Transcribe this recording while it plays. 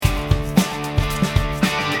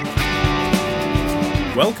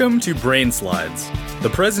Welcome to Brain Slides, the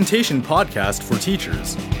presentation podcast for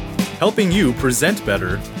teachers, helping you present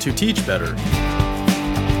better to teach better.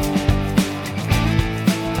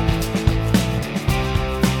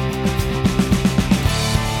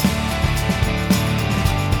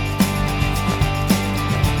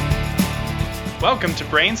 Welcome to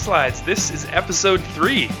Brain Slides. This is episode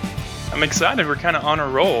 3. I'm excited. We're kind of on a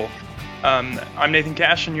roll. I'm Nathan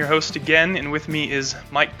Cash, and your host again, and with me is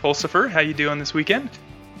Mike Pulsifer. How you doing this weekend?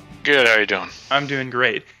 Good. How are you doing? I'm doing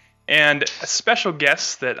great. And a special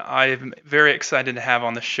guest that I'm very excited to have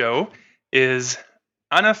on the show is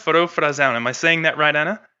Ana Frazão. Am I saying that right,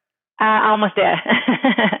 Ana? Almost there.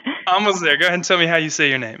 Almost there. Go ahead and tell me how you say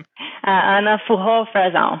your name. Ana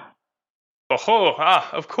Frazão.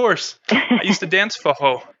 Forró. Of course. I used to dance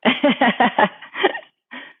forró.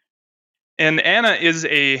 And Ana is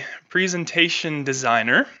a presentation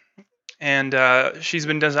designer, and she's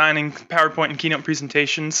been designing PowerPoint and Keynote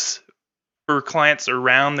presentations for clients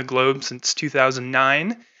around the globe since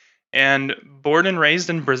 2009, and born and raised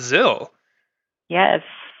in Brazil. Yes.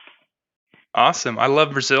 Awesome. I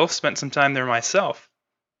love Brazil. Spent some time there myself.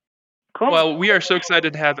 Cool. Well, we are so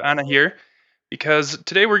excited to have Ana here because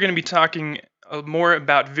today we're going to be talking more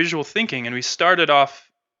about visual thinking, and we started off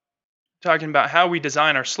talking about how we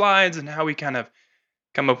design our slides and how we kind of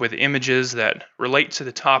come up with images that relate to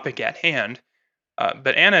the topic at hand.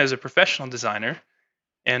 But Ana is a professional designer,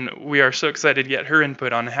 and we are so excited to get her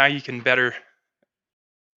input on how you can better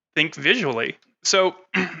think visually. So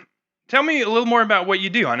tell me a little more about what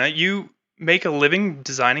you do, Ana. You make a living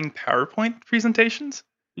designing PowerPoint presentations?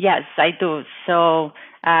 Yes, I do. So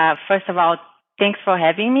first of all, thanks for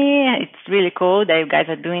having me. It's really cool that you guys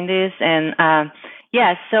are doing this. And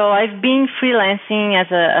so I've been freelancing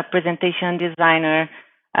as a presentation designer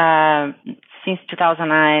since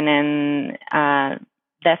 2009, and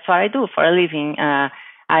that's what I do for a living.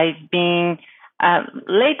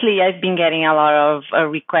 Lately I've been getting a lot of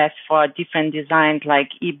requests for different designs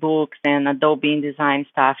like ebooks and Adobe InDesign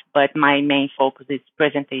stuff, but my main focus is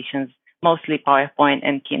presentations, mostly PowerPoint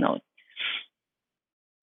and Keynote.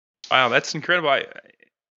 Wow, that's incredible.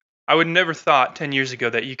 I would never thought 10 years ago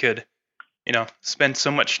that you could spend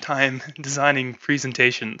so much time designing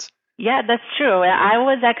presentations. Yeah, that's true. I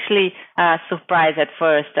was actually surprised at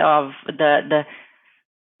first of the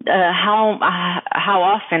how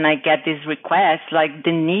often I get these requests, like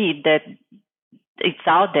the need that it's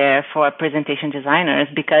out there for presentation designers,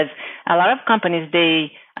 because a lot of companies,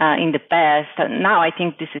 they in the past, now I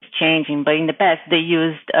think this is changing, but in the past they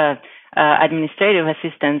used administrative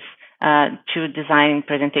assistants to design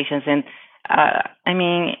presentations, and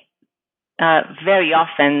very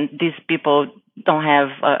often these people don't have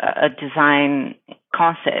a design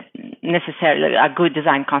concept, necessarily a good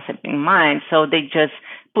design concept in mind, so they just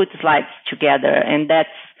put slides together, and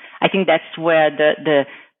I think that's where the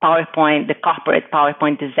PowerPoint, the corporate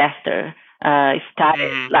PowerPoint disaster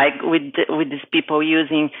started, like with these people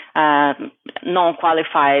using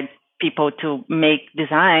non-qualified people to make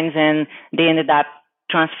designs, and they ended up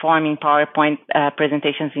transforming PowerPoint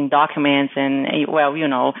presentations in documents, and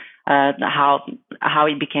how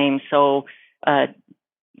it became so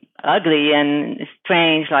ugly and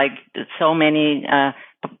strange, like so many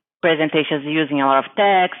presentations using a lot of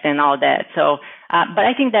text and all that. So, but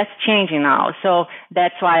I think that's changing now. So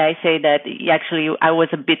that's why I say that actually I was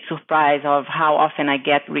a bit surprised of how often I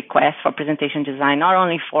get requests for presentation design, not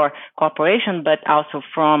only for corporations, but also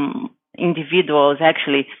from individuals.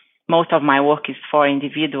 Actually, most of my work is for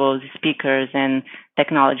individuals, speakers, and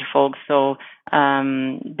technology folks. So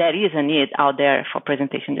there is a need out there for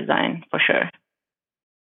presentation design, for sure.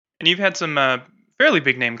 And you've had some fairly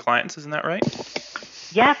big name clients, isn't that right?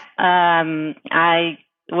 Yeah, I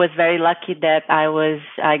was very lucky that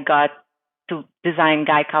I got to design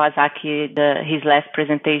Guy Kawasaki his last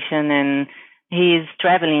presentation, and he's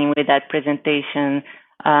traveling with that presentation.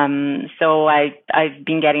 So I've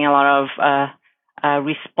been getting a lot of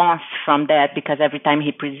response from that, because every time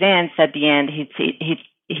he presents, at the end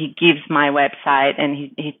he gives my website and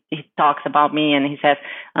he talks about me, and he says,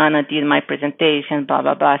 Ana did my presentation, blah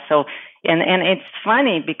blah blah. So and it's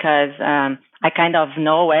funny because I kind of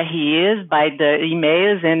know where he is by the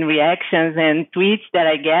emails and reactions and tweets that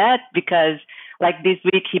I get, because like this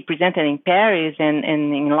week he presented in Paris and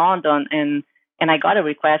in London, and I got a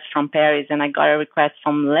request from Paris, and I got a request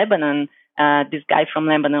from Lebanon. This guy from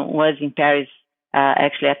Lebanon was in Paris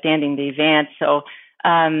actually attending the event. So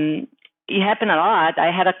it happened a lot.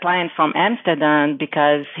 I had a client from Amsterdam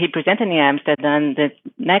because he presented in Amsterdam. The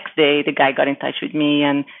next day, the guy got in touch with me,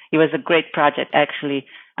 and it was a great project actually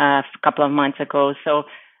a couple of months ago. So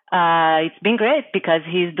it's been great because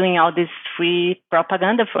he's doing all this free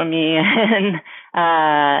propaganda for me. And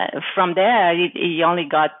from there, it only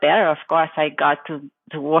got better. Of course, I got to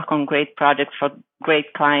work on great projects for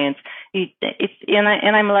great clients.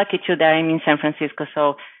 And I'm lucky too that I'm in San Francisco,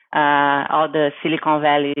 so all the Silicon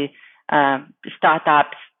Valley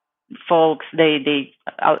startups folks, they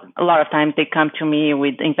a lot of times they come to me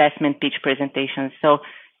with investment pitch presentations. So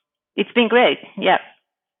it's been great. Yeah.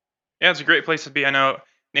 Yeah, it's a great place to be. I know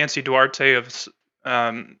Nancy Duarte of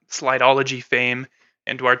Slideology fame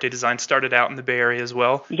and Duarte Design started out in the Bay Area as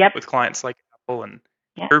well, Yep. with clients like Apple, and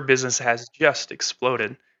Yeah. her business has just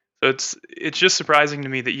exploded. So it's just surprising to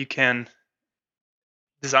me that you can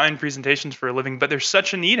design presentations for a living, but there's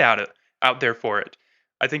such a need out there for it.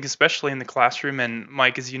 I think especially in the classroom, and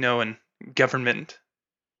Mike, as you know, in government.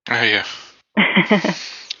 Oh yeah.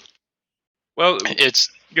 Well, go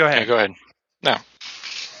ahead. Yeah, go ahead. No.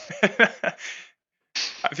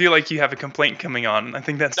 I feel like you have a complaint coming on. I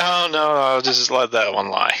think that's No, I'll just let that one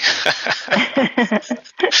lie.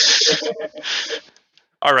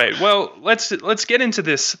 all right. Well, let's get into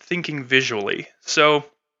this thinking visually. So,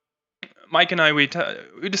 Mike and I we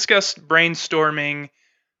discussed brainstorming,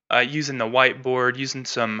 using the whiteboard, using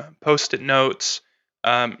some post-it notes.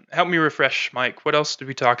 Help me refresh, Mike. What else did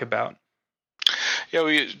we talk about? Yeah,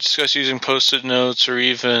 we discussed using post-it notes or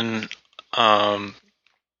even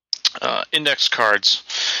index cards.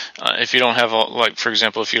 If you don't have, for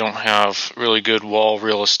example, if you don't have really good wall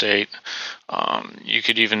real estate, you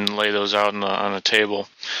could even lay those out on a table.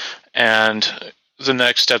 And the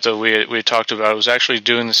next step that we talked about was actually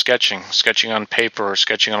doing the sketching on paper or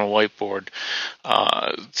sketching on a whiteboard,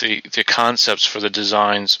 the concepts for the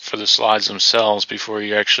designs for the slides themselves before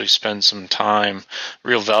you actually spend some time,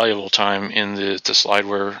 real valuable time, in the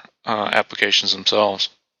slideware applications themselves.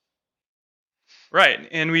 Right,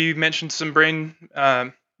 and we mentioned some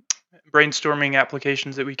brainstorming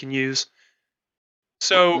applications that we can use.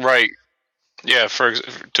 So right. Yeah,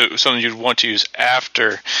 something you'd want to use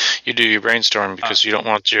after you do your brainstorm, because you don't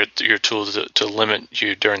want your tool to limit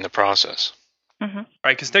you during the process. Mm-hmm.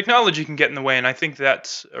 Right, because technology can get in the way, and I think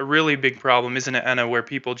that's a really big problem, isn't it, Anna, where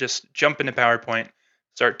people just jump into PowerPoint,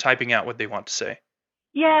 start typing out what they want to say.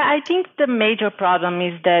 Yeah, I think the major problem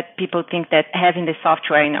is that people think that having the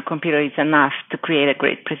software in a computer is enough to create a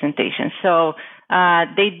great presentation. So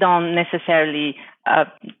they don't necessarily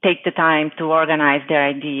take the time to organize their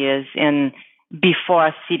ideas and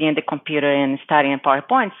before sitting at the computer and starting a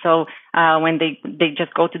PowerPoint. So when they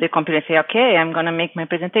just go to the computer and say, okay, I'm going to make my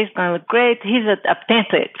presentation, it's going to look great. Here's a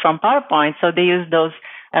template from PowerPoint. So they use those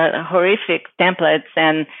horrific templates,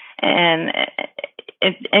 and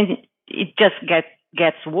it just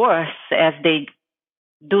gets worse as they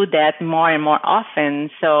do that more and more often.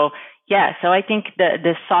 So yeah, so I think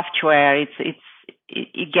the software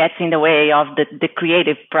it gets in the way of the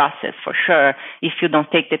creative process for sure if you don't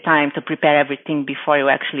take the time to prepare everything before you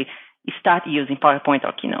actually start using PowerPoint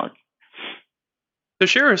or Keynote. So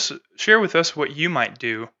share with us what you might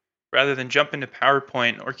do rather than jump into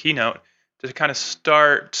PowerPoint or Keynote to kind of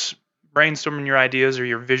start brainstorming your ideas or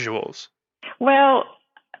your visuals. Well,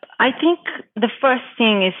 I think the first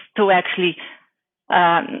thing is to actually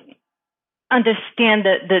understand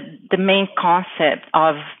the main concept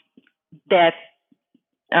of that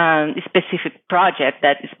specific project,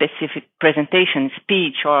 that specific presentation,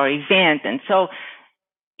 speech, or event. And so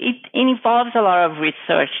it involves a lot of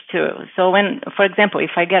research too. So for example,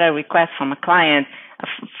 if I get a request from a client,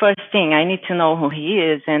 first thing, I need to know who he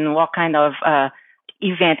is and what kind of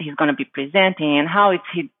event he's going to be presenting and how is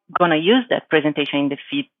he going to use that presentation in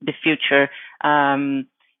the future,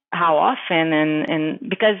 how often, and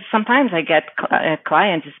because sometimes I get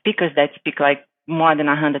clients, speakers that speak like more than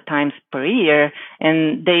 100 times per year,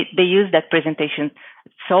 and they use that presentation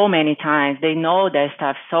so many times. They know their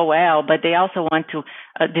stuff so well, but they also want to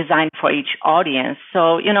design for each audience.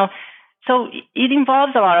 So, so it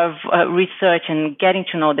involves a lot of research and getting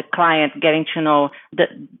to know the client, getting to know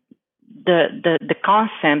the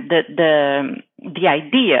concept, the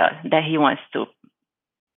idea that he wants to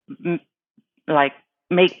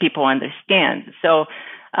make people understand. So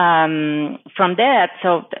from that,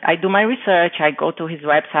 so I do my research. I go to his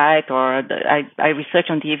website, or I research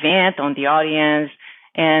on the event, on the audience,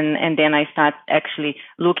 and then I start actually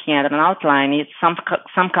looking at an outline.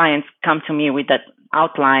 Some clients come to me with that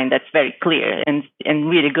outline that's very clear and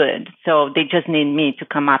really good. So they just need me to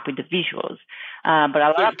come up with the visuals.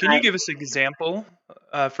 But can you give us an example?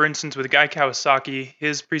 For instance, with Guy Kawasaki,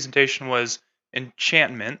 his presentation was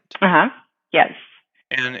Enchantment. Yes.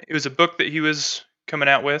 And it was a book that he was coming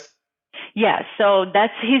out with. Yeah. So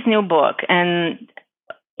that's his new book, and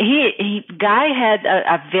Guy had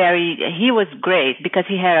he was great because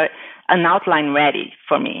he had an outline ready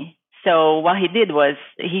for me. So what he did was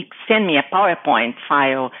he sent me a PowerPoint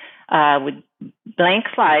file with blank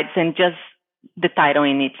slides and just the title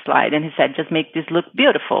in each slide. And he said, just make this look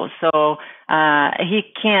beautiful. So he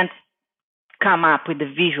can't come up with the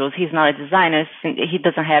visuals. He's not a designer. He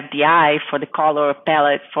doesn't have the eye for the color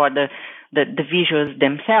palette for the visuals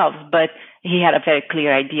themselves, but he had a very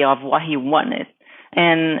clear idea of what he wanted.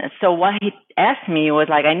 And so what he asked me was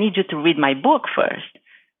like, I need you to read my book first.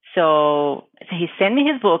 So he sent me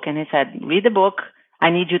his book and he said, read the book. I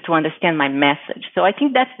need you to understand my message. So I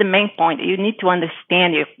think that's the main point. You need to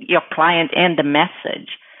understand your client and the message.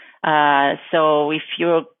 So if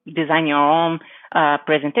you design your own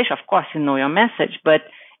presentation, of course, you know your message, but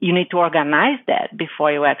you need to organize that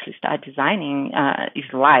before you actually start designing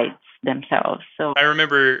slides themselves. So I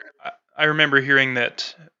remember hearing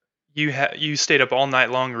that you stayed up all night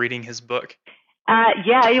long reading his book.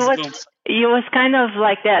 Yeah, it was kind of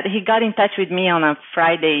like that. He got in touch with me on a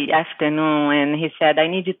Friday afternoon and he said,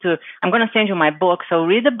 I'm going to send you my book. So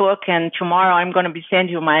read the book and tomorrow I'm going to be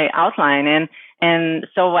sending you my outline. And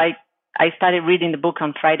so I started reading the book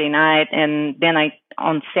on Friday night. And then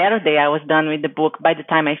on Saturday, I was done with the book. By the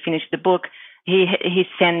time I finished the book, he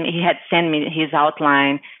had sent me his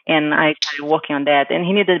outline and I started working on that. And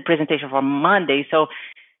he needed a presentation for Monday. So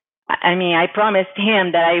I mean, I promised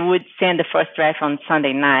him that I would send the first draft on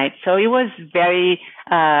Sunday night. So it was very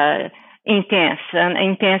an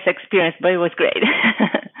intense experience, but it was great.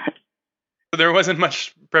 There wasn't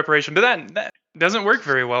much preparation, but that doesn't work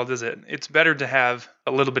very well, does it? It's better to have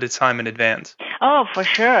a little bit of time in advance. Oh, for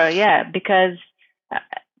sure, yeah, because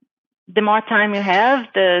the more time you have,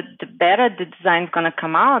 the better the design is going to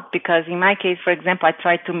come out. Because in my case, for example, I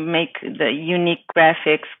try to make the unique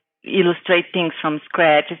graphics, illustrate things from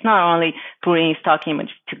scratch. It's not only putting stock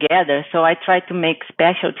images together. So I try to make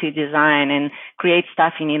specialty design and create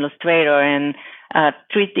stuff in Illustrator and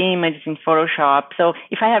 3D images in Photoshop. So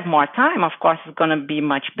if I have more time, of course, it's going to be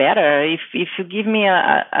much better. If you give me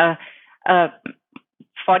a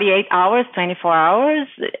 48 hours, 24 hours,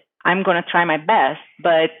 I'm going to try my best.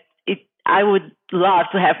 But I would love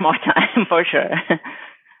to have more time for sure.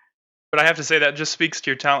 But I have to say that just speaks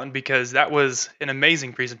to your talent because that was an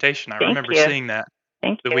amazing presentation. I remember seeing that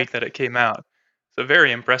the week that it came out. So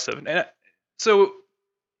very impressive. And so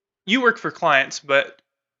you work for clients, but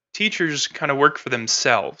teachers kind of work for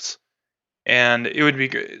themselves. And it would be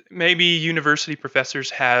good. Maybe university professors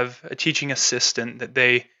have a teaching assistant that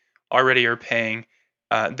they already are paying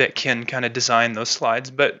that can kind of design those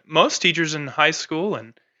slides. But most teachers in high school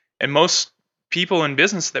and most people in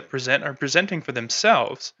business that present are presenting for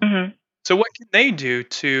themselves. Mm-hmm. So what can they do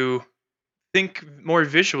to think more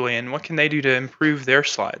visually, and what can they do to improve their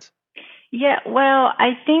slides? Yeah, well,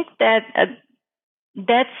 I think that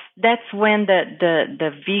that's when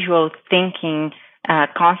the visual thinking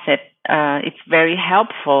concept it's very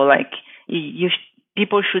helpful. Like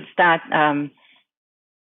people should start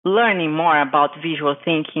learning more about visual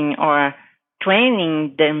thinking or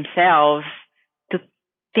training themselves to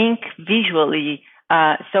think visually.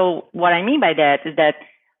 So what I mean by that is that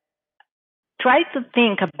try to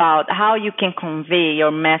think about how you can convey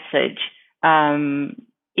your message,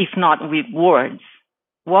 if not with words.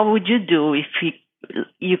 What would you do if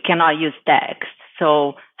you cannot use text?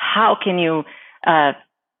 So how can you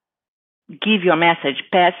give your message,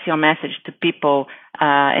 pass your message to people,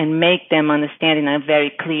 and make them understand in a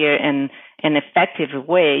very clear and effective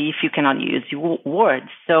way if you cannot use words?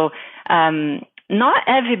 So not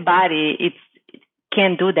everybody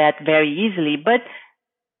can do that very easily, but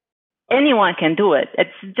anyone can do it.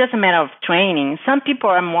 It's just a matter of training. Some people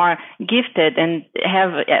are more gifted and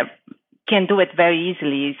can do it very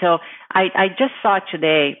easily. So I just saw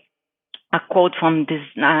today a quote from this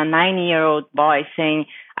 9-year-old boy saying,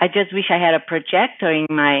 "I just wish I had a projector in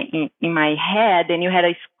my head and you had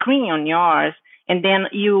a screen on yours, and then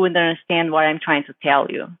you would understand what I'm trying to tell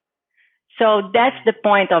you." So that's the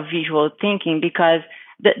point of visual thinking, because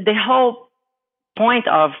the whole point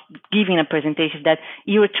of giving a presentation is that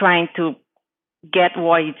you're trying to get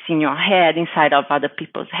what it's in your head inside of other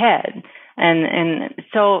people's head. And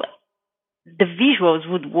so the visuals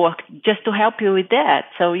would work just to help you with that.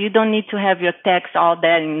 So you don't need to have your text all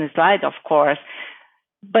there in the slide, of course,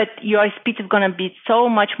 but your speech is going to be so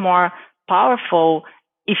much more powerful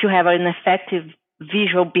if you have an effective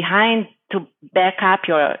visual behind to back up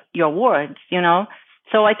your words,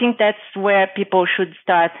 So I think that's where people should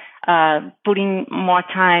start putting more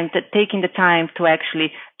time, taking the time to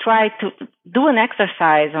actually try to do an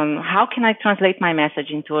exercise on how can I translate my message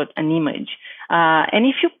into an image. And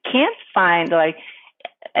if you can't find,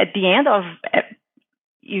 at the end of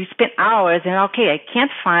you spend hours and okay, I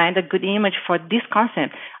can't find a good image for this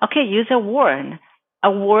concept. Okay, use a word.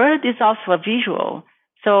 A word is also a visual.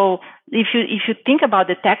 So if you think about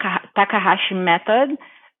the Takahashi method,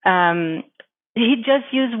 he just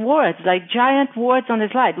used words, like giant words on the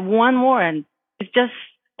slide. One word. It's just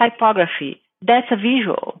typography. That's a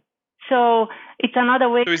visual. So it's another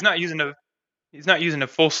way. So he's not using a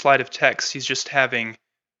full slide of text. He's just having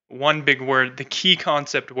one big word, the key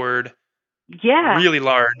concept word, really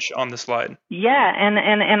large on the slide. Yeah,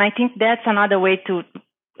 and I think that's another way to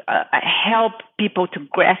help people to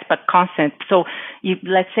grasp a concept. So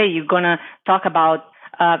let's say you're gonna talk about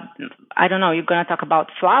you're gonna talk about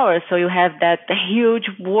flowers. So you have that huge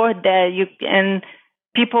word there, and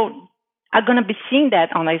people are gonna be seeing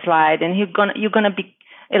that on the slide, and you're gonna be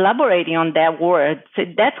elaborating on that word. So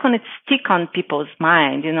that's gonna stick on people's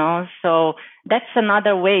mind, So that's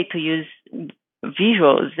another way to use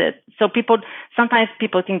visuals. So sometimes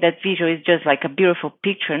people think that visual is just like a beautiful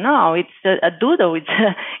picture. No, it's a doodle.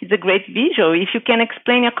 It's a great visual. If you can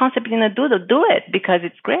explain your concept in a doodle, do it because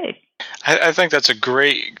it's great. I think that's a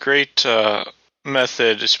great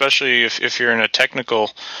method, especially if you're in a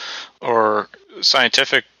technical or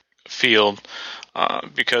scientific field,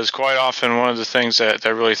 because quite often one of the things that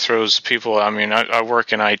really throws people, I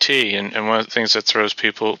work in IT, and one of the things that throws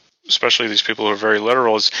people, especially these people who are very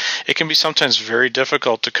literal, is it can be sometimes very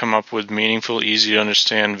difficult to come up with meaningful, easy to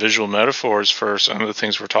understand visual metaphors for some of the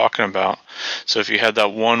things we're talking about. So if you had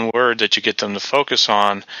that one word that you get them to focus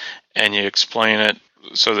on and you explain it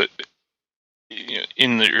so that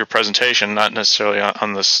in your presentation, not necessarily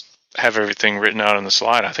on this, have everything written out on the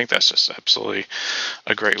slide, I think that's just absolutely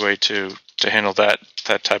a great way to handle that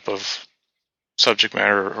type of subject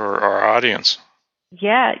matter or our audience.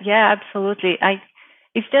 Yeah, absolutely.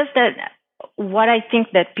 It's just that what I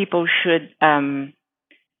think that people should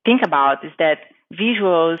think about is that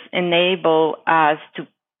visuals enable us to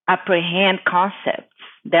apprehend concepts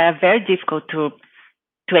that are very difficult to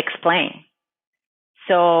explain.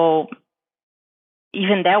 So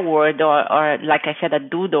even that word, or like I said, a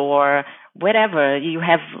doodle or whatever, you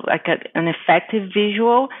have like an effective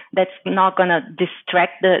visual that's not going to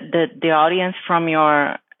distract the audience from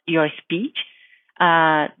your speech.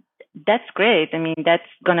 That's great. That's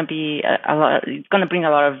going to be a lot. It's going to bring a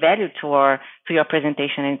lot of value to your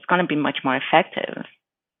presentation, and it's going to be much more effective.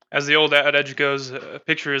 As the old adage goes, a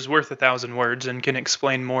picture is worth 1,000 words and can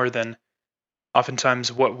explain more than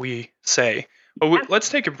oftentimes what we say. But let's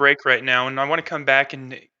take a break right now, and I want to come back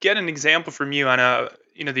and get an example from you on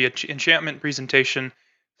the enchantment presentation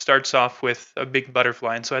starts off with a big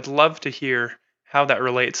butterfly, and so I'd love to hear how that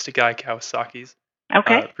relates to Guy Kawasaki's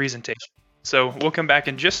presentation. So we'll come back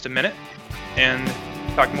in just a minute and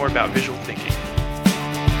talk more about visual thinking.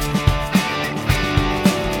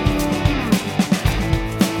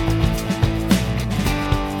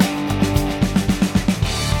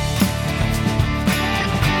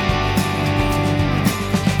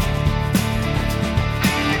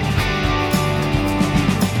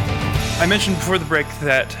 I mentioned before the break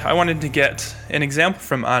that I wanted to get an example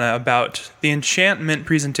from Anna about the enchantment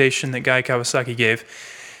presentation that Guy Kawasaki gave.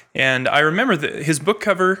 And I remember that his book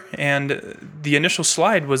cover and the initial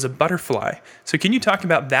slide was a butterfly. So can you talk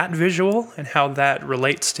about that visual and how that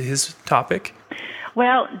relates to his topic?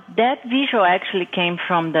 Well, that visual actually came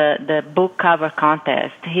from the book cover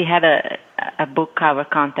contest. He had a book cover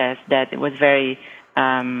contest that was very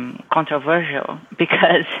controversial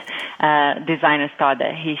because designers thought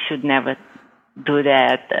that he should never do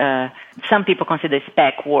that. Some people consider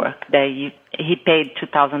spec work. He paid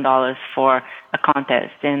 $2,000 for a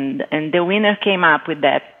contest, and the winner came up with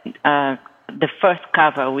that the first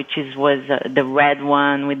cover, which was the red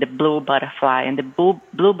one with the blue butterfly, and the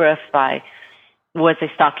blue butterfly was a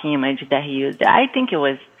stock image that he used. I think it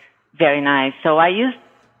was very nice. So I used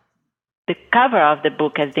the cover of the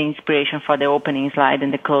book as the inspiration for the opening slide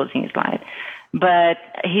and the closing slide. But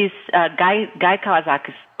his Guy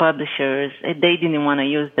Kawasaki's publishers, they didn't want to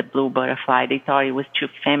use the blue butterfly. They thought it was too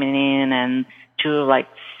feminine and too like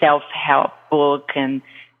self-help book, and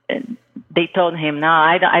they told him, "No,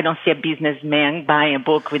 I don't see a businessman buying a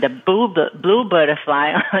book with a blue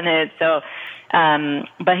butterfly on it." So,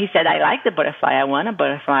 but he said, "I like the butterfly. I want a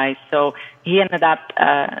butterfly." So he ended up.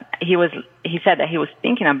 He said that he was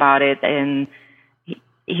thinking about it, and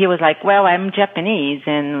he was like, "Well, I'm Japanese,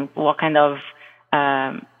 and what kind of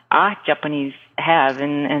art Japanese have,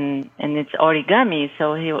 and it's origami."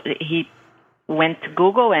 So he went to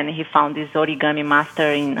Google and he found this origami master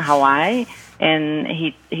in Hawaii, and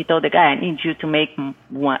he told the guy, "I need you to make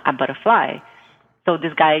a butterfly." So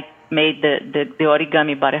this guy made the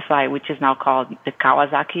origami butterfly, which is now called the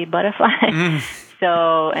Kawasaki butterfly.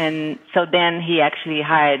 So then he actually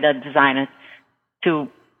hired a designer to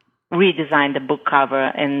redesign the book cover,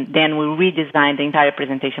 and then we redesigned the entire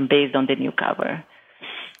presentation based on the new cover.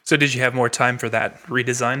 So did you have more time for that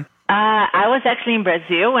redesign? I was actually in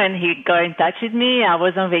Brazil when he got in touch with me. I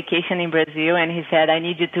was on vacation in Brazil, and he said, I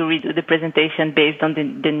need you to redo the presentation based on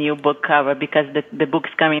the new book cover, because the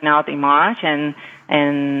book's coming out in March, and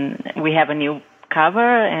we have a new cover,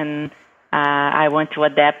 and I want to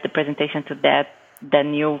adapt the presentation to the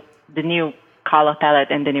new color palette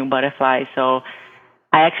and the new butterfly. So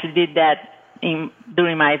I actually did that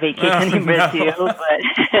during my vacation in Brazil, but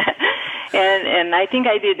and I think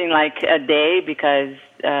I did in like a day, because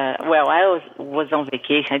I was on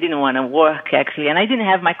vacation. I didn't want to work actually, and I didn't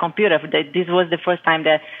have my computer. This was the first time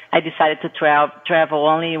that I decided to travel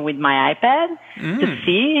only with my iPad to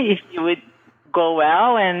see if it would go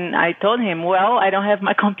well. And I told him, well, I don't have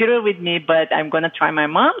my computer with me, but I'm going to try my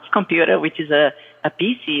mom's computer, which is a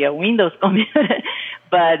PC, a Windows computer.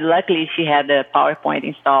 But luckily she had the PowerPoint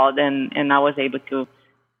installed, and I was able to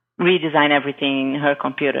redesign everything in her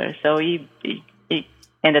computer. So it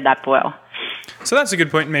ended up well. So that's a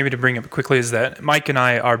good point maybe to bring up quickly, is that Mike and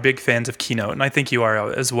I are big fans of Keynote, and I think you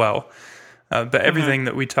are as well. But everything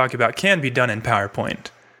that we talk about can be done in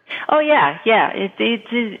PowerPoint. Oh, yeah.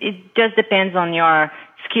 It just depends on your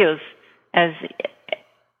skills, as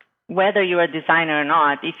whether you're a designer or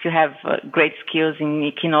not. If you have great skills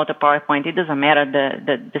in Keynote or PowerPoint, it doesn't matter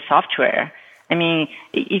the software. I mean,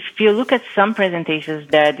 if you look at some presentations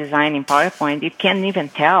that are designed in PowerPoint, you can't even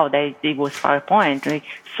tell that it was PowerPoint. Like,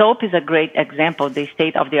 SOAP is a great example. The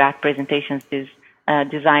state-of-the-art presentations, this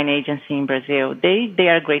design agency in Brazil, they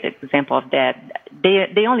are a great example of that.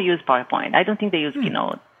 They only use PowerPoint. I don't think they use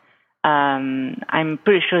Keynote. I'm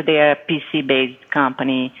pretty sure they are a PC-based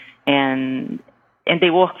company, and they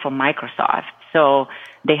work for Microsoft. So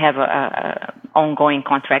they have a ongoing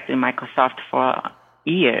contract with Microsoft for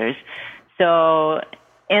years. So,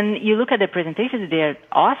 and you look at the presentations, they're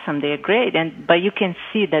awesome, they're great, but you can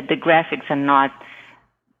see that the graphics are not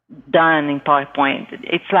done in PowerPoint.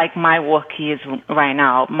 It's like my work is right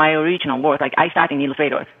now, my original work. Like, I start in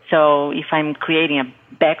Illustrator. So if I'm creating a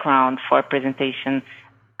background for a presentation,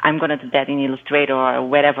 I'm going to do that in Illustrator or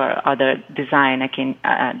whatever other design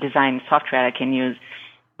software I can use.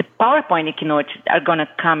 The PowerPoint and Keynote are going to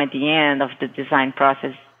come at the end of the design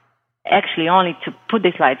process, actually only to put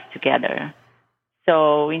the slides together.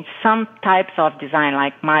 So in some types of design,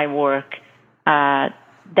 like my work,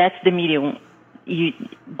 that's the medium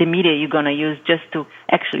you're going to use just to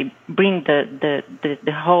actually bring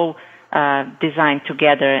the whole design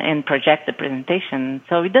together and project the presentation.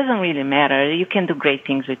 So it doesn't really matter. You can do great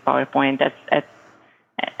things with PowerPoint at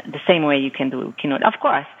the same way you can do Keynote. Of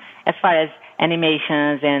course, as far as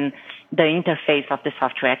animations and the interface of the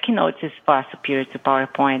software, Keynote is far superior to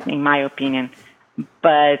PowerPoint, in my opinion.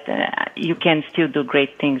 But you can still do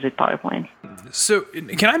great things with PowerPoint. So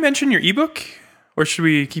can I mention your ebook? Or should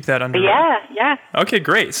we keep that under? Yeah. Okay,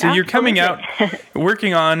 great. So you're coming out,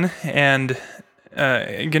 working on, and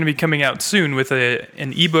going to be coming out soon with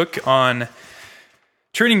an ebook on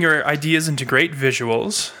turning your ideas into great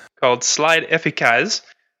visuals called Slide Eficaz,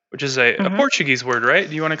 which is a Portuguese word, right?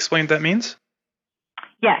 Do you want to explain what that means?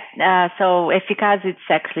 Yes. So eficaz, it's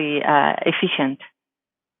actually efficient.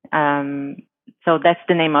 So that's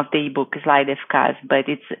the name of the ebook, Slide Eficaz, but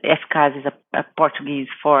eficaz is a Portuguese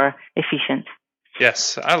for efficient.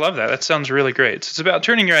 Yes, I love that. That sounds really great. So it's about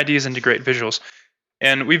turning your ideas into great visuals.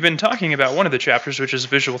 And we've been talking about one of the chapters, which is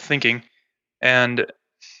visual thinking. And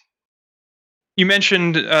you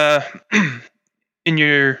mentioned in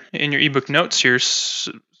your ebook notes here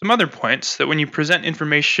some other points, that when you present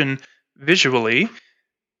information visually,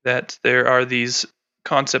 that there are these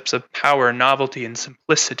concepts of power, novelty, and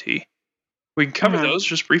simplicity. We can cover those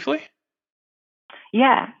just briefly?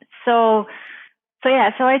 Yeah. So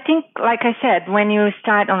I think, like I said, when you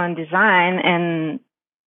start on a design and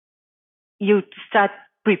you start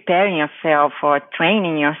preparing yourself or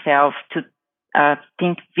training yourself to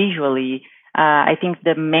think visually, I think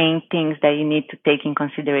the main things that you need to take in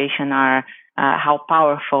consideration are how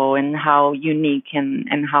powerful and how unique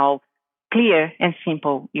and how clear and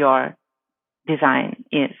simple your design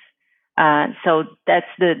is. So that's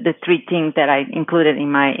the three things that I included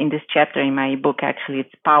in this chapter in my book. Actually,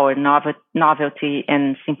 it's power, novelty,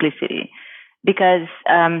 and simplicity. Because,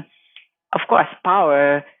 of course,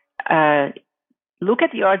 power. Look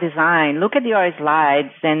at your design, look at your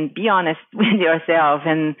slides, and be honest with yourself.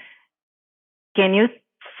 And can you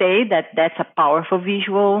say that that's a powerful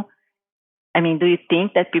visual? I mean, do you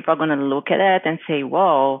think that people are going to look at it and say,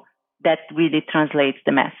 "Whoa, that really translates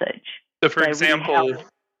the message. So, for That really example, helps.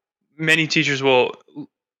 many teachers will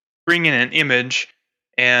bring in an image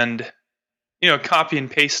and copy and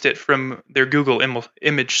paste it from their Google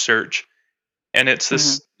image search, and it's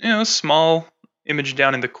this small image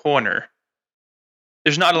down in the corner.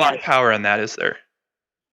 There's not a lot of power in that, is there?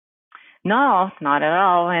 No, not at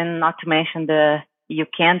all. And not to mention you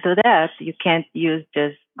can't do that. You can't use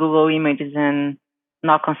just Google Images and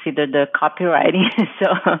not consider the copywriting.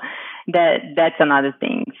 So that's another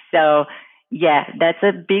thing. So yeah, that's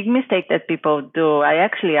a big mistake that people do. I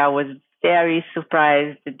was very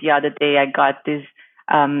surprised the other day. I got this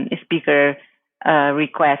speaker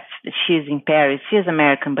request. She's in Paris. She's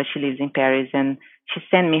American, but she lives in Paris, and she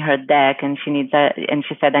sent me her deck, and she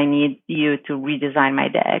said, I need you to redesign my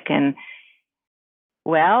deck. And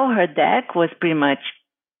well, her deck was pretty much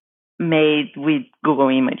made with Google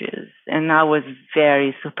Images, and I was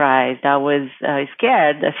very surprised. I was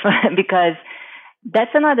scared because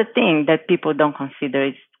that's another thing that people don't consider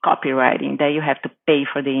is copywriting, that you have to pay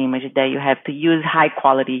for the image, that you have to use high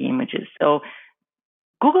quality images. So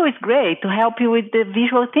Google is great to help you with the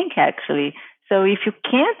visual thing, actually. So if you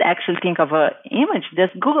can't actually think of an image,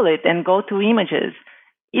 just Google it and go to images.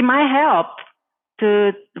 It might help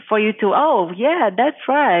for you to, oh, yeah, that's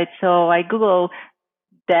right. So I Google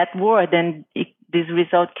that word and this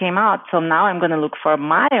result came out. So now I'm going to look for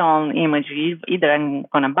my own image. Either I'm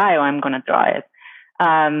going to buy or I'm going to draw it.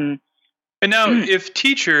 And now, if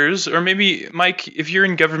teachers, or maybe, Mike, if you're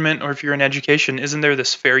in government or if you're in education, isn't there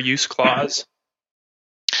this fair use clause?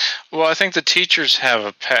 Well, I think the teachers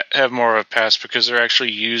have more of a pass because they're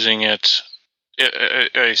actually using it. I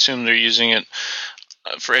assume they're using it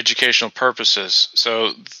for educational purposes.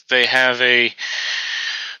 So they have a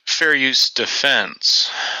fair use defense.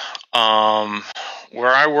 Where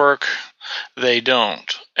I work, they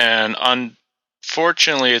don't. And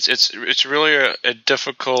unfortunately, it's really a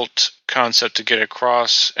difficult concept to get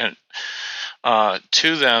across and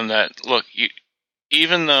to them that, look,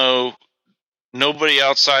 even though nobody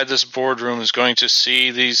outside this boardroom is going to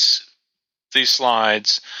see these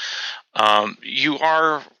slides, you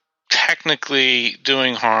are technically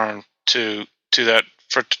doing harm to that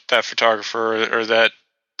photographer or that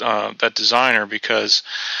designer, because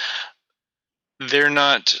they're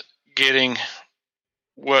not getting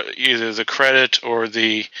what either the credit or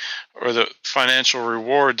the financial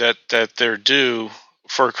reward that they're due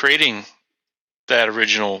for creating that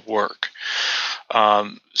original work.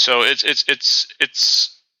 So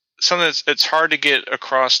it's something it's hard to get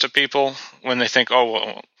across to people when they think, oh,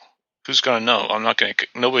 well, who's going to know?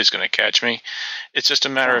 Nobody's going to catch me. It's just a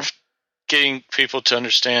matter of getting people to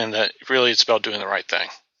understand that really it's about doing the right thing.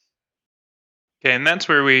 Okay, and that's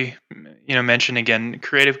where we, mention again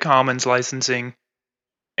Creative Commons licensing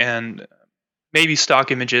and maybe stock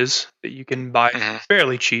images that you can buy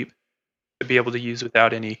fairly cheap to be able to use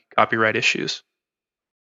without any copyright issues.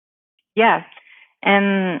 Yeah,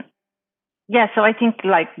 and so I think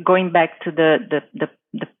like going back to the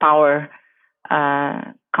power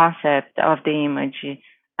concept of the image.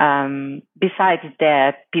 Besides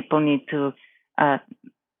that, people need to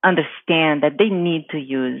understand that they need to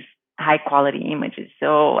use high quality images.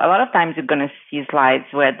 So a lot of times you're going to see slides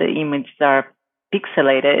where the images are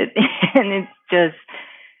pixelated and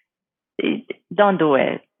don't do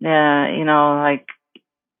it. Like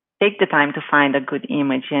take the time to find a good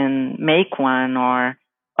image and make one or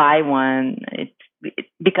buy one.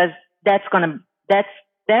 Because that's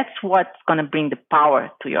what's going to bring the power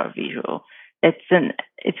to your visual.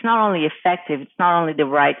 It's not only effective, it's not only the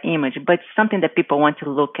right image, but it's something that people want to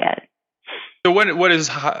look at. So what does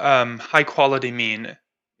high quality mean?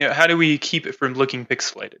 How do we keep it from looking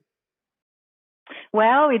pixelated?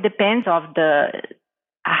 Well, it depends of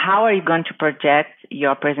how are you going to project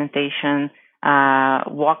your presentation,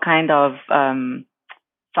 what kind of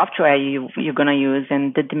software you're going to use,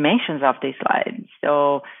 and the dimensions of the slide.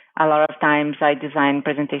 So a lot of times I design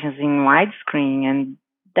presentations in widescreen, and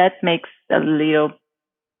that makes a little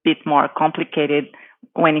bit more complicated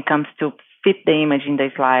when it comes to fit the image in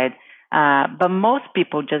the slide. But most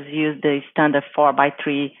people just use the standard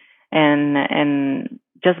 4:3 and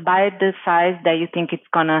just buy the size that you think it's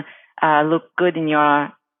gonna look good in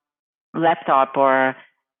your laptop. Or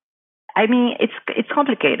I mean, it's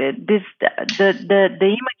complicated. The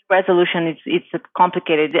image resolution it's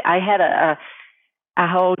complicated. I had a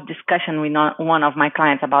whole discussion with one of my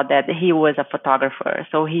clients about that. He was a photographer,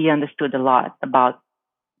 so he understood a lot about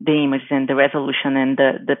the image and the resolution and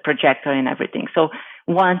the projector and everything. So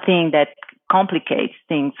one thing that complicates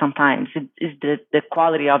things sometimes is the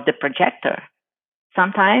quality of the projector.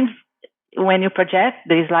 Sometimes when you project,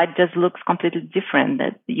 the slide just looks completely different.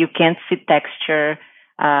 That you can't see texture.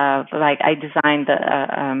 Like I designed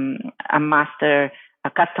a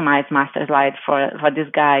customized master slide for this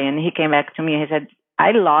guy, and he came back to me and he said,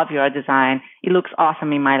 I love your design. It looks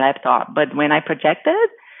awesome in my laptop. But when I projected,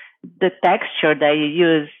 the texture that you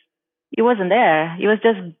use, it wasn't there. It was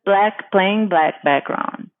just plain black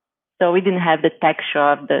background. So we didn't have the texture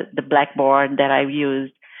of the blackboard that I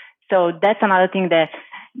used. So that's another thing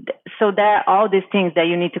so there are all these things that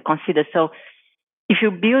you need to consider. So if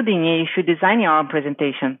you're designing your own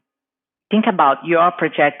presentation, think about your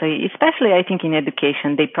projector, especially I think in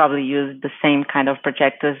education, they probably use the same kind of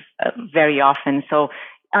projectors very often. So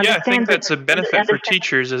I think that's a benefit for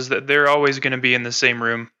teachers is that they're always going to be in the same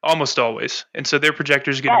room, almost always. And so their projector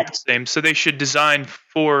is going to be the same. So they should design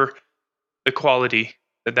for the quality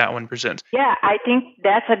that one presents. Yeah, I think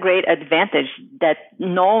that's a great advantage, that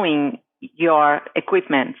knowing your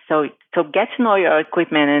equipment. So get to know your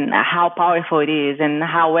equipment and how powerful it is and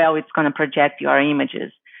how well it's going to project your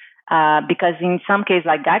images. Because in some cases,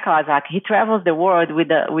 like Guy Kawasaki, he travels the world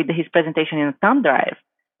with his presentation in a thumb drive.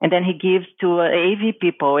 And then he gives to AV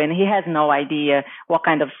people, and he has no idea what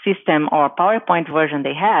kind of system or PowerPoint version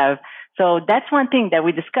they have. So that's one thing that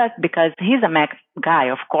we discussed, because he's a Mac guy,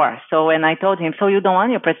 of course. So when I told him, so you don't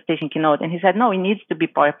want your presentation Keynote? And he said, no, it needs to be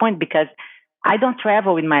PowerPoint, because I don't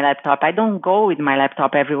travel with my laptop. I don't go with my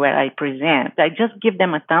laptop everywhere I present. I just give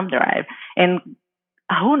them a thumb drive. And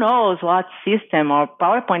who knows what system or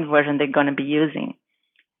PowerPoint version they're going to be using.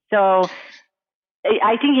 So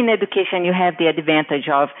I think in education, you have the advantage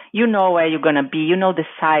of, you know where you're going to be, you know the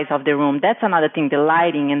size of the room. That's another thing. The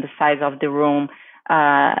lighting and the size of the room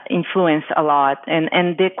influence a lot,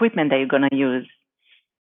 and the equipment that you're going to use.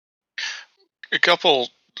 A couple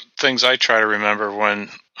things I try to remember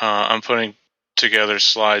when I'm putting together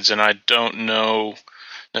slides, and I don't know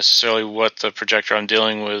necessarily what the projector I'm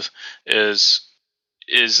dealing with is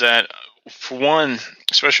that, for one,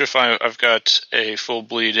 especially if I've got a full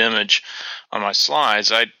bleed image on my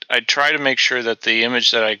slides, I try to make sure that the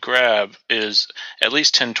image that I grab is at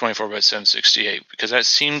least 1024 by 768, because that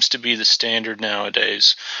seems to be the standard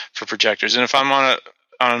nowadays for projectors. And if I'm on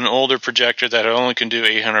an older projector that only can do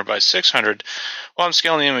 800 by 600, well, I'm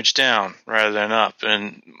scaling the image down rather than up.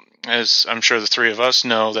 And as I'm sure the three of us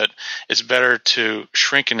know, that it's better to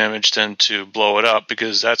shrink an image than to blow it up,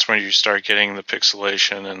 because that's when you start getting the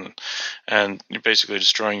pixelation and you're basically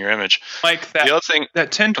destroying your image. Like that, the other thing,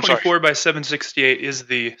 that 1024 by 768 is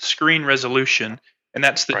the screen resolution, and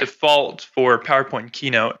that's the default for PowerPoint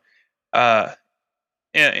Keynote.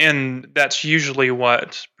 And that's usually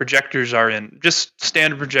what projectors are in, just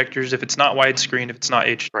standard projectors. If it's not widescreen, if it's not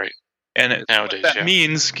HD. Right. And nowadays, what that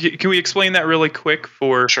means, can we explain that really quick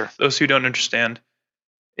for those who don't understand?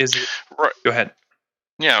 Go ahead.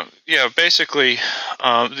 Yeah. Basically,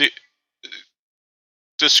 the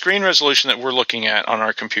screen resolution that we're looking at on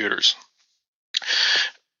our computers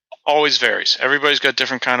always varies. Everybody's got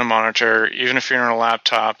different kind of monitor. Even if you're on a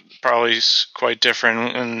laptop, probably is quite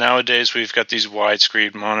different. And nowadays, we've got these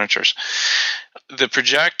widescreen monitors. The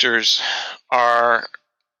projectors are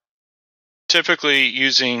typically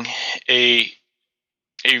using the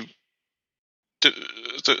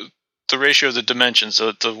ratio of the dimensions,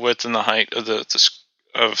 the width and the height of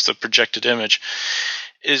the projected image,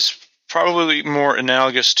 is probably more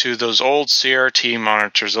analogous to those old CRT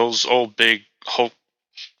monitors, those old big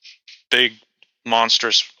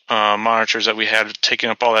monstrous monitors that we had taking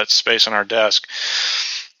up all that space on our desk,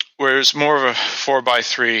 where it's more of a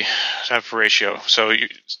 4:3 type of ratio. So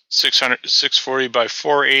 640 by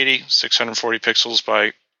 480, 640 pixels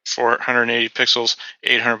by 480 pixels,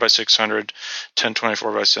 800 by 600,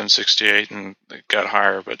 1024 by 768, and it got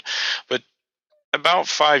higher. But about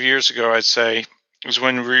 5 years ago, I'd say, is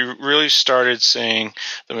when we really started seeing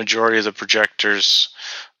the majority of the projectors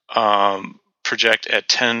project at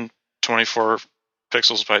 1024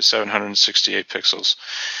 pixels by 768 pixels.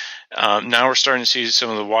 Now we're starting to see some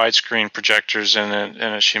of the widescreen projectors, and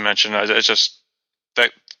as she mentioned,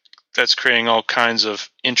 that's creating all kinds of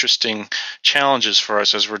interesting challenges for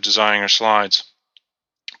us as we're designing our slides.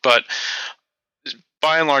 But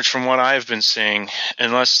by and large, from what I've been seeing,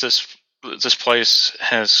 unless this place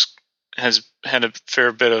has had a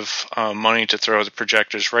fair bit of money to throw at the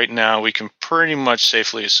projectors, right now we can pretty much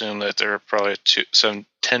safely assume that they're probably at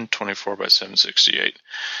 1024 by 768,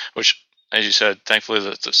 which, as you said, thankfully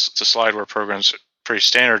the SlideWare program's pretty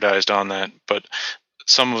standardized on that, but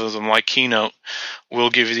some of them, like Keynote, will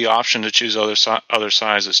give you the option to choose other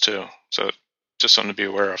sizes too. So just something to be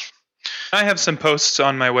aware of. I have some posts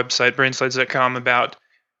on my website, brainslides.com, about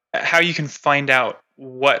how you can find out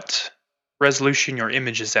what resolution your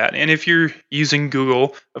image is at. And if you're using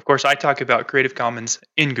Google, of course, I talk about Creative Commons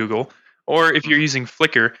in Google, or if you're using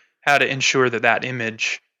Flickr, how to ensure that that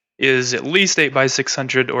image is at least 8 by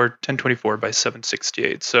 600 or 1024 by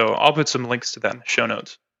 768. So I'll put some links to that in the show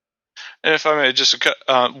notes. And if I may, just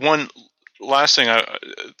one last thing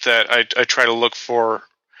that I try to look for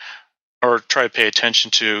or try to pay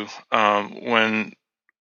attention to when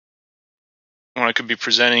I could be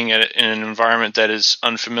presenting it in an environment that is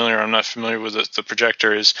unfamiliar, I'm not familiar with the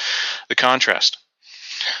projector, is the contrast.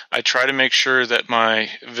 I try to make sure that my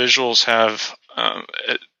visuals have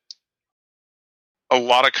a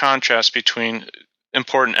lot of contrast between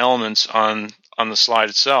important elements on the slide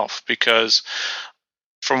itself, because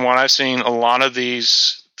from what I've seen, a lot of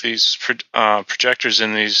these projectors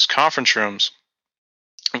in these conference rooms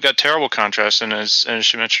have got terrible contrast, and as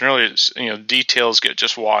you mentioned earlier, details get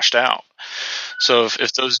just washed out. So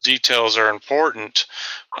if those details are important,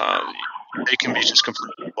 they can be just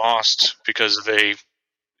completely lost because they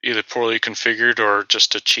either poorly configured or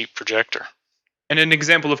just a cheap projector. And an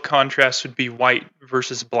example of contrast would be white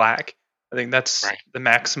versus black. I think that's right. The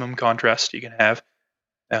maximum contrast you can have.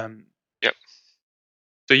 Yep.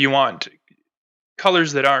 So you want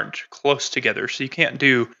colors that aren't close together. So you can't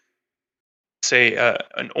do, say,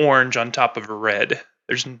 an orange on top of a red.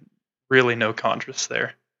 There's really no contrast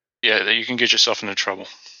there. Yeah, you can get yourself into trouble.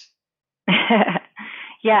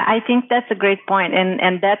 Yeah, I think that's a great point.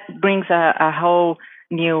 And that brings a whole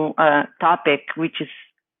new topic, which is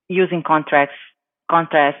using contrast,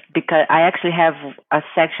 because I actually have a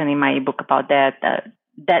section in my ebook about that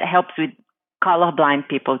that helps with colorblind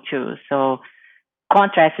people too. So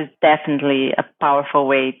contrast is definitely a powerful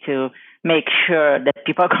way to make sure that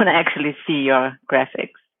people are going to actually see your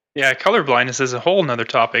graphics. Yeah, color blindness is a whole nother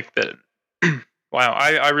topic that, wow,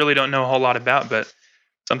 I really don't know a whole lot about, but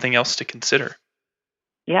something else to consider.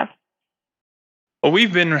 Yeah. Well,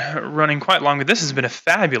 we've been running quite long, but this has been a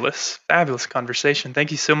fabulous, fabulous conversation.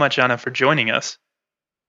 Thank you so much, Anna, for joining us.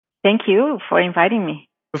 Thank you for inviting me.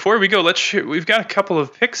 Before we go, we've got a couple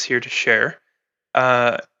of pics here to share.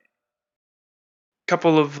 A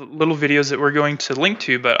couple of little videos that we're going to link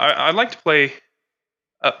to, but I'd like to play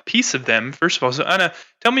a piece of them. First of all, so Anna,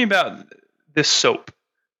 tell me about this soap.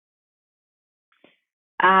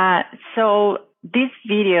 So this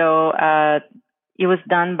video, it was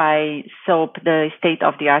done by SOAP, the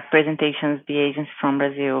state-of-the-art presentations, the agents from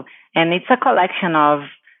Brazil. And it's a collection of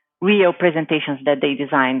real presentations that they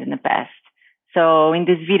designed in the past. So in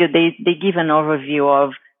this video, they give an overview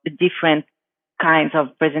of the different kinds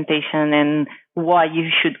of presentation and what you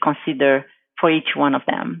should consider for each one of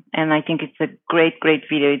them. And I think it's a great, great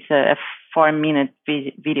video. It's a 4-minute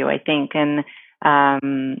video, I think. And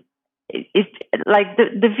it's like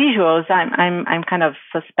the visuals, I'm kind of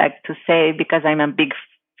suspect to say because I'm a big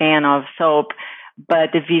fan of SOAP,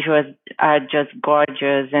 but the visuals are just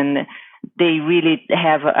gorgeous, and they really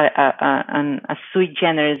have a sui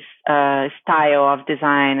generis style of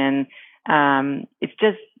design, and it's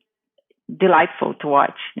just delightful to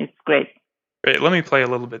watch. It's great. Great. Let me play a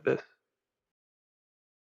little bit of this.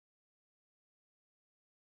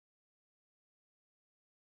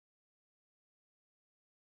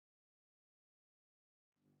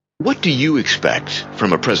 What do you expect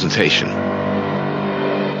from a presentation?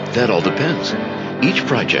 That all depends. Each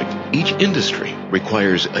project, each industry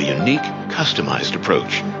requires a unique, customized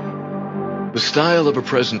approach. The style of a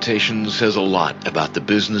presentation says a lot about the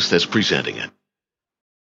business that's presenting it.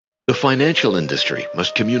 The financial industry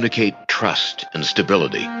must communicate trust and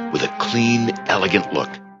stability with a clean, elegant look.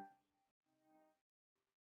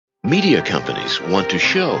 Media companies want to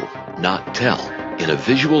show, not tell, in a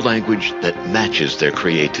visual language that matches their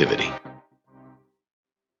creativity.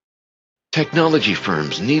 Technology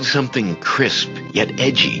firms need something crisp yet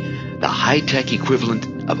edgy, the high-tech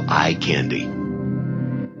equivalent of eye candy.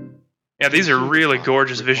 Yeah, these are really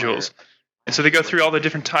gorgeous visuals. And so they go through all the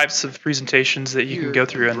different types of presentations that you can go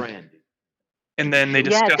through, and then they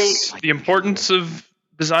discuss the importance of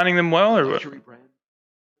designing them well, or what?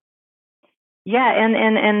 Yeah,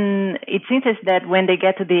 and it's interesting that when they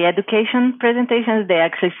get to the education presentations, they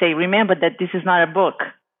actually say, remember that this is not a book.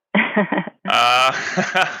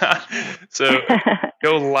 So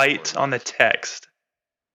go light on the text.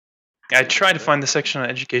 I tried to find the section on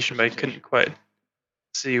education, but I couldn't quite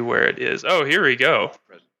see where it is. Oh, here we go.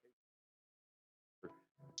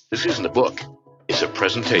 This isn't a book. It's a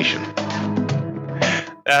presentation.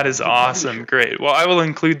 That is awesome. Great. Well, I will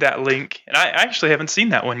include that link. And I actually haven't seen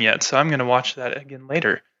that one yet, so I'm going to watch that again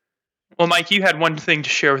later. Well, Mike, you had one thing to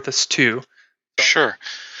share with us too. Sure.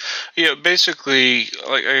 Yeah, basically,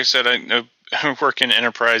 like I said, work in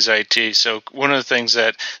enterprise IT. So one of the things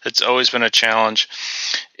that's always been a challenge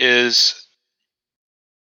is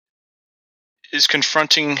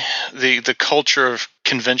confronting the culture of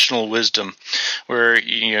conventional wisdom, where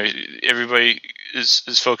everybody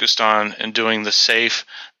is focused on and doing the safe,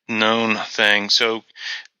 known thing. So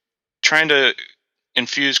trying to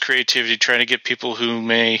infuse creativity, trying to get people who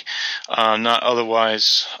may not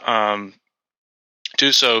otherwise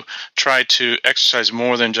do so, try to exercise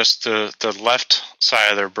more than just the left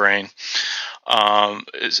side of their brain,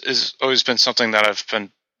 is always been something that I've been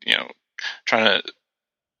trying to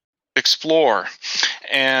explore.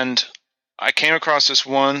 And I came across this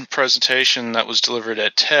one presentation that was delivered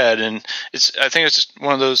at TED, and I think it's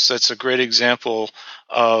one of those that's a great example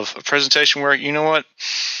of a presentation where,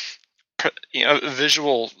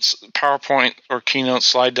 visual PowerPoint or Keynote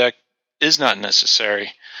slide deck is not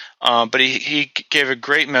necessary. But he gave a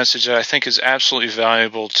great message that I think is absolutely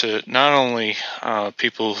valuable to not only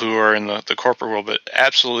people who are in the corporate world, but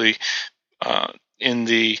absolutely in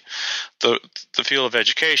the field of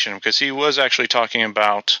education, because he was actually talking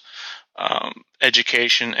about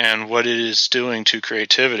education and what it is doing to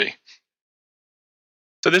creativity.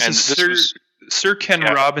 So this is Sir Ken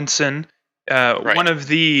Robinson, right. One of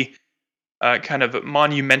the kind of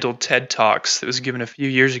monumental TED Talks that was given a few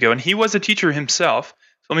years ago, and he was a teacher himself.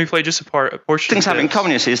 So let me play just a portion. Things have in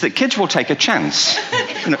common, you see, is that kids will take a chance.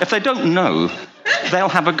 If they don't know, they'll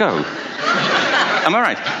have a go. Am I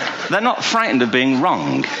right? They're not frightened of being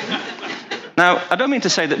wrong. Now, I don't mean to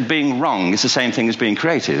say that being wrong is the same thing as being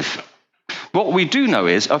creative. What we do know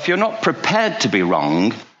is, if you're not prepared to be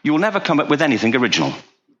wrong, you will never come up with anything original.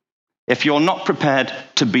 If you're not prepared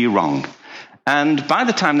to be wrong. And by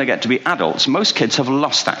the time they get to be adults, most kids have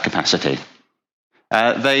lost that capacity.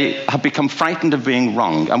 They have become frightened of being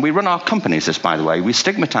wrong. And we run our companies this, by the way. We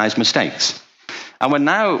stigmatize mistakes. And we're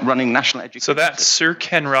now running national education. So that's Sir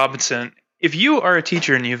Ken Robinson. If you are a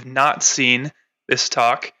teacher and you've not seen this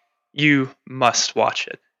talk, you must watch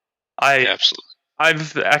it. Absolutely.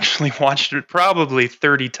 I've actually watched it probably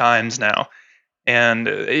 30 times now. And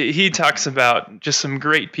he talks about just some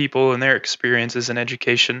great people and their experiences in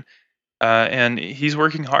education. And he's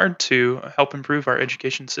working hard to help improve our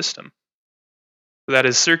education system. So that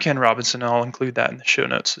is Sir Ken Robinson. I'll include that in the show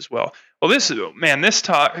notes as well. Well, this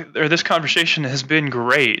conversation has been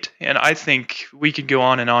great. And I think we could go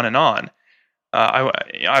on and on and on.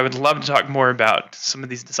 I would love to talk more about some of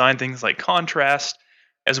these design things like contrast,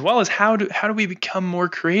 as well as how do we become more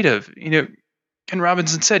creative? Ken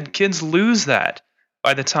Robinson said kids lose that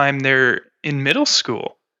by the time they're in middle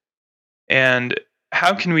school. And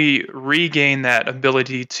how can we regain that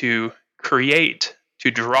ability to create,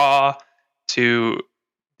 to draw, to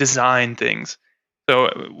design things?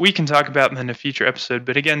 So we can talk about them in a future episode.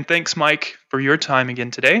 But again, thanks, Mike, for your time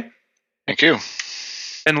again today. Thank you.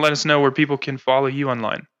 And let us know where people can follow you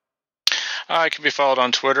online. I can be followed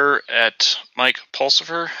on Twitter at Mike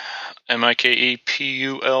Pulsifer,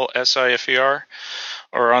 MikePulsifer,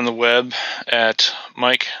 or on the web at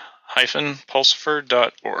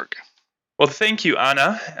mike-pulsifer.org. Well, thank you,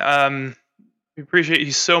 Anna. We appreciate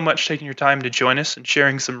you so much taking your time to join us and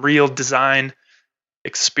sharing some real design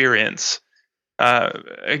experience.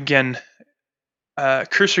 Again,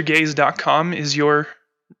 cursorgaze.com is your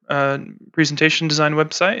presentation design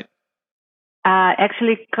website?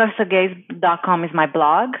 Actually, cursorgaze.com is my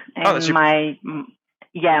blog, and my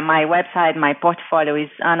website, my portfolio is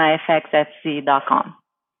annafxfz.com.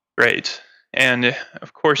 Great. And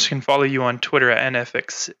of course, you can follow you on Twitter at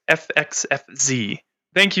NFXFZ.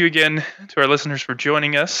 Thank you again to our listeners for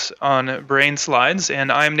joining us on Brain Slides.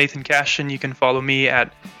 And I'm Nathan Cashin. You can follow me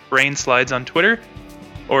at Brain Slides on Twitter,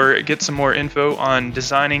 or get some more info on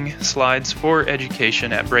designing slides for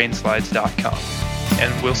education at brainslides.com.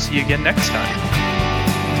 And we'll see you again next time.